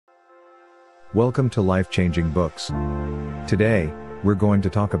Welcome to Life-Changing Books. Today, we're going to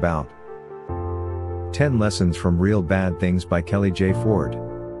talk about 10 Lessons from Real Bad Things by Kelly J. Ford.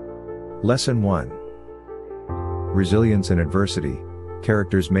 Lesson 1. Resilience in Adversity.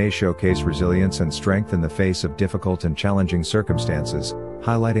 Characters may showcase resilience and strength in the face of difficult and challenging circumstances,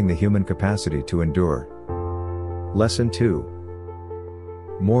 highlighting the human capacity to endure. Lesson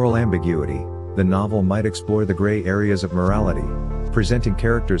 2. Moral ambiguity. The novel might explore the gray areas of morality, presenting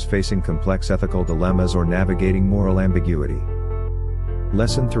characters facing complex ethical dilemmas or navigating moral ambiguity.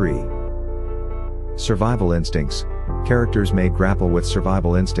 Lesson 3. Survival instincts. Characters may grapple with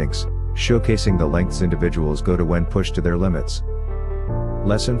survival instincts, showcasing the lengths individuals go to when pushed to their limits.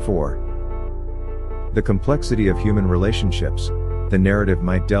 Lesson 4. The complexity of human relationships. The narrative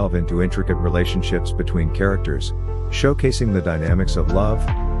might delve into intricate relationships between characters, showcasing the dynamics of love,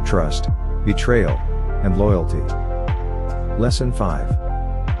 trust, betrayal, and loyalty. Lesson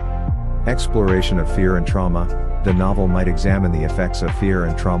 5. Exploration of fear and trauma. The novel might examine the effects of fear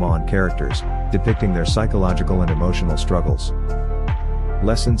and trauma on characters, depicting their psychological and emotional struggles.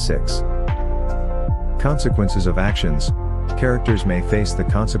 Lesson 6. Consequences of actions. Characters may face the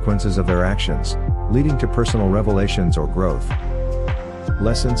consequences of their actions, leading to personal revelations or growth.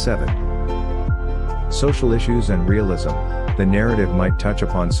 Lesson 7. Social issues and realism. The narrative might touch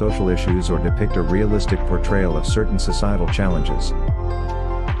upon social issues or depict a realistic portrayal of certain societal challenges.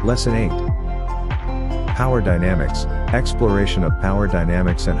 Lesson 8. Power dynamics. Exploration of power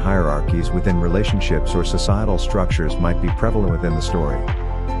dynamics and hierarchies within relationships or societal structures might be prevalent within the story.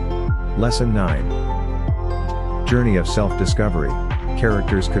 Lesson 9. Journey of self-discovery.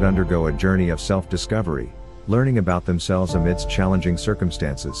 Characters could undergo a journey of self-discovery, learning about themselves amidst challenging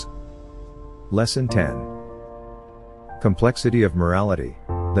circumstances. Lesson 10. Complexity of morality.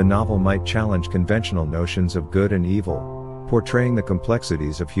 The novel might challenge conventional notions of good and evil, portraying the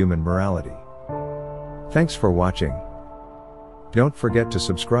complexities of human morality. Thanks for watching. Don't forget to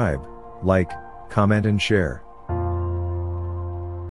subscribe, like, comment and share.